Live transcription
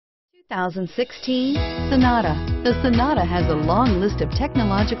2016 Sonata. The Sonata has a long list of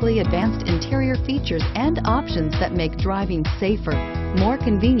technologically advanced interior features and options that make driving safer, more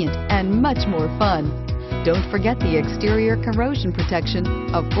convenient, and much more fun. Don't forget the exterior corrosion protection,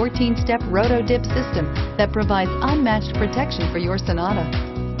 a 14-step roto-dip system that provides unmatched protection for your Sonata.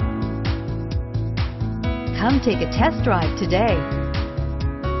 Come take a test drive today.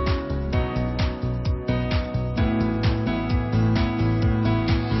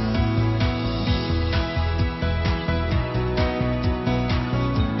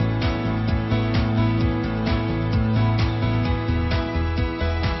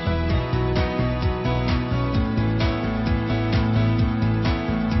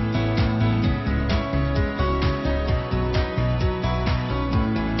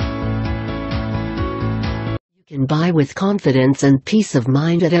 Can buy with confidence and peace of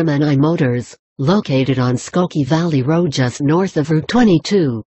mind at M&I Motors, located on Skokie Valley Road just north of Route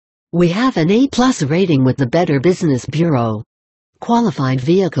 22. We have an A+ rating with the Better Business Bureau. Qualified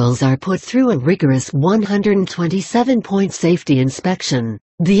vehicles are put through a rigorous 127-point safety inspection.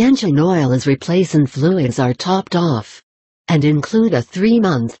 The engine oil is replaced and fluids are topped off. And include a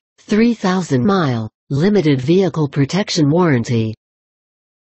 3-month, 3,000-mile, limited vehicle protection warranty.